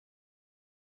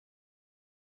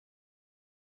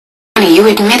Honey, you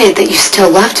admitted that you still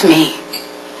loved me.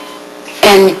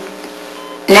 And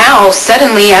now,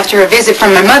 suddenly, after a visit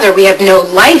from my mother, we have no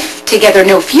life together,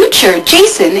 no future.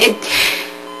 Jason,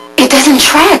 it doesn't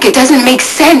track. It doesn't make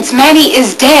sense. Manny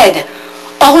is dead.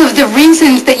 All of the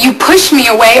reasons that you pushed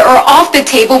me away are off the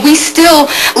table. We still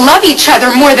love each other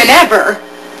more than ever.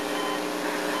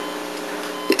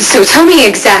 So tell me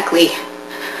exactly,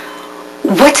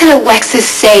 what did Alexis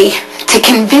say to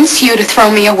convince you to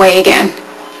throw me away again?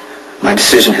 My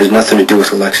decision has nothing to do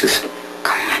with Alexis.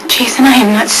 Come on, Jason, I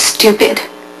am not stupid.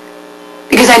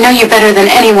 Because I know you better than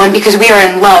anyone because we are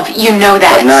in love. You know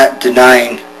that. I'm not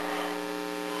denying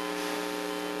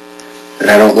that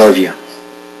I don't love you.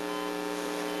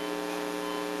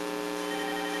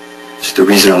 It's the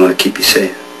reason I want to keep you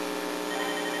safe.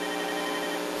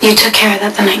 You took care of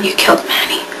that the night you killed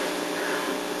Manny.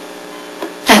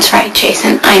 That's right,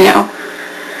 Jason. I know.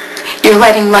 You're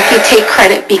letting Lucky take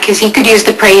credit because he could use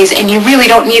the praise and you really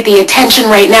don't need the attention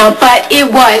right now, but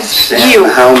it was Sam, you.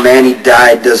 How Manny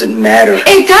died doesn't matter.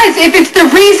 It does if it's the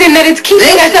reason that it's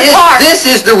keeping us apart. This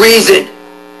is the reason.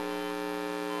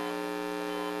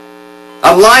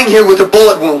 I'm lying here with a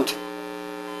bullet wound.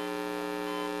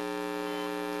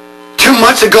 2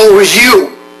 months ago it was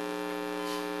you.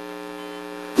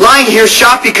 Lying here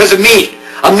shot because of me.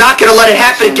 I'm not going to let it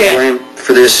happen again.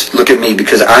 For this, look at me,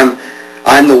 because I'm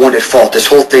the one at fault. This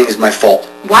whole thing is my fault.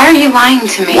 Why are you lying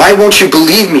to me? Why won't you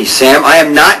believe me, Sam? I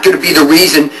am not going to be the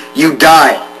reason you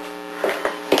die.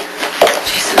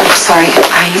 Jason, I'm sorry.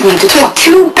 I need to talk.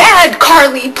 Too bad,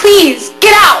 Carly. Please,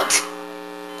 get out.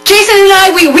 Jason and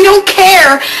I, we don't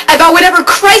care about whatever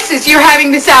crisis you're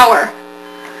having this hour.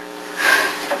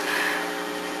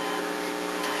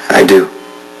 I do.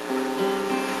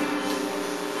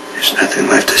 There's nothing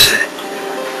left to say.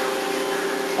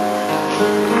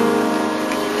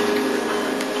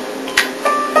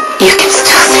 You can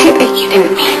still say that you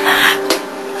didn't mean that.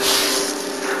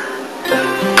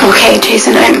 Okay,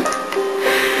 Jason,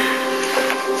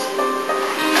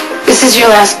 this is your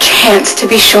last chance to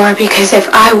be sure, because if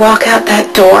I walk out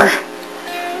that door,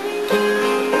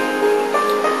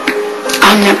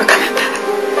 I'm never coming back.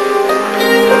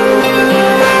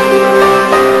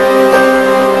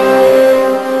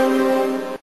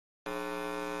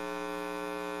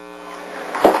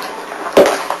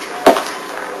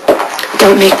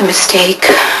 Don't make the mistake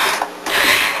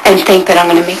and think that I'm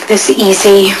going to make this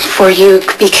easy for you,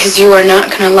 because you are not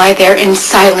going to lie there in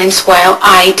silence while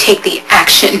I take the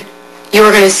action. You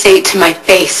are going to say it to my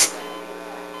face.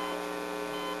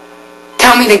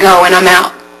 Tell me to go and I'm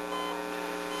out.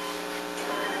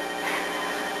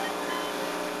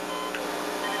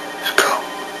 Let's go.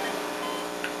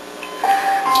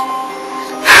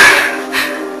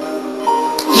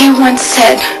 You once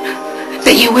said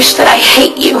that you wish that I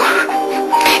hate you.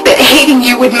 That hating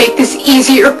you would make this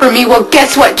easier for me. Well,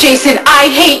 guess what, Jason? I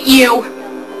hate you.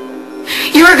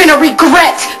 You're gonna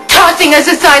regret tossing us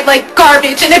aside like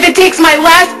garbage, and if it takes my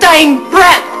last dying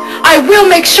breath, I will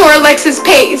make sure Alexis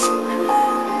pays.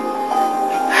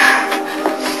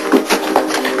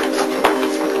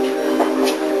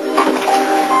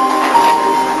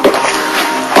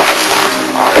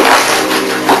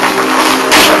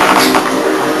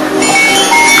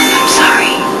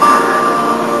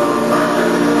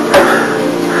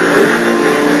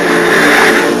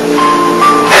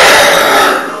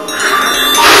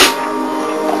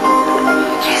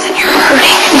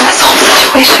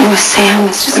 With Sam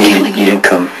was just killing you. You didn't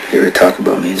come here to talk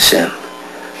about me and Sam.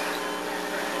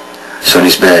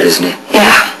 Sonny's bad, isn't he?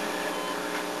 Yeah.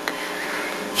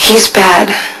 He's bad.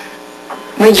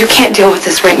 I mean, you can't deal with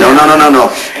this right now.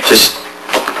 No. Just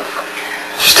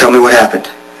tell me what happened.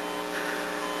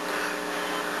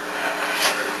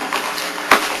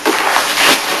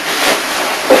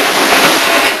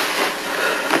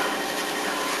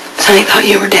 Sonny thought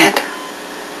you were dead.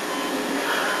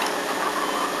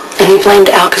 And he blamed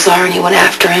Alcazar, and he went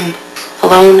after him,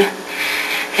 alone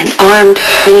and armed,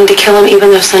 meaning to kill him,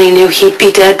 even though Sonny knew he'd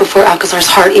be dead before Alcazar's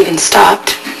heart even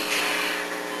stopped.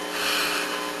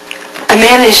 I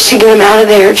managed to get him out of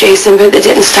there, Jason, but it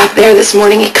didn't stop there. This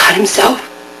morning he cut himself.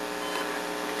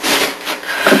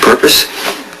 On purpose?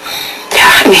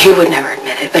 Yeah, I mean, he would never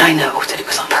admit it, but I know that it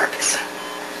was on purpose.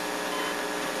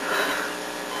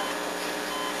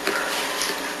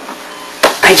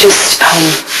 I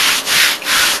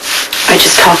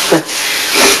just talked with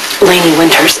Lainey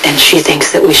Winters, and she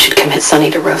thinks that we should commit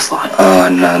Sonny to Roselawn. Oh,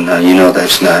 no, you know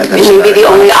that's not... It may be the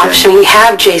only option we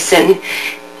have, Jason.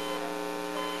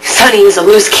 Sonny is a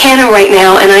loose cannon right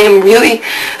now, and I am really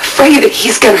afraid that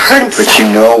he's going to hurt himself. But you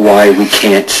know why we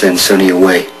can't send Sonny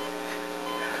away.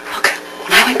 Look,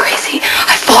 when I went crazy,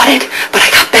 I fought it, but I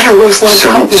got better. better,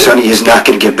 Ruslan. Sonny is not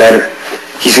going to get better.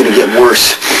 He's going to get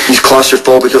worse. He's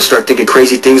claustrophobic. He'll start thinking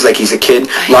crazy things like he's a kid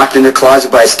locked in the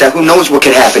closet by his step. Who knows what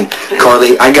could happen?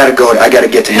 Carly, I got to go. I got to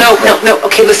get to him. No.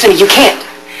 Okay, listen, you can't.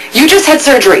 You just had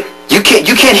surgery. You can't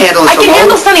handle this alone. I can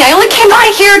handle Sonny. I only came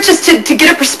by here just to get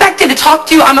a perspective, to talk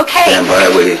to you. I'm okay. Stand by,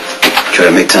 will you? Try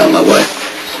to make time with my wife.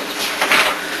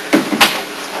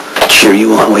 Cheer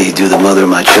you on while you do the mother of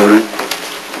my children.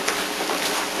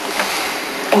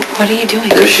 What are you doing?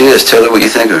 There she is. Tell her what you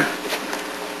think of her.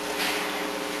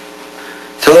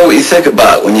 Tell her what you think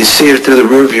about when you see her through the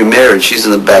rearview mirror and she's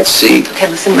in the back seat. Okay,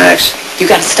 listen, Max. You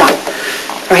gotta stop.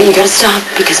 All right, you gotta stop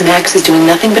because Max is doing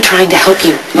nothing but trying to help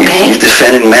you, okay? You're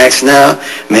defending Max now?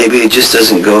 Maybe it just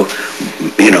doesn't go,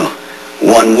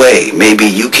 one way. Maybe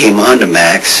you came on to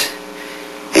Max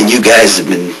and you guys have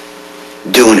been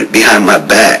doing it behind my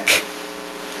back.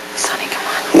 Sonny, come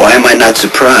on. Why am I not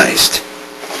surprised?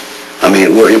 I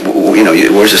mean,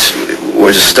 where's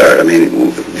the start? I mean,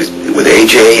 with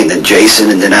AJ and then Jason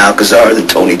and then Alcazar, then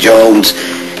Tony Jones.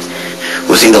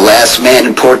 Was he the last man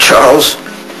in Port Charles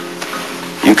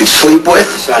you could sleep with?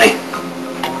 Sonny.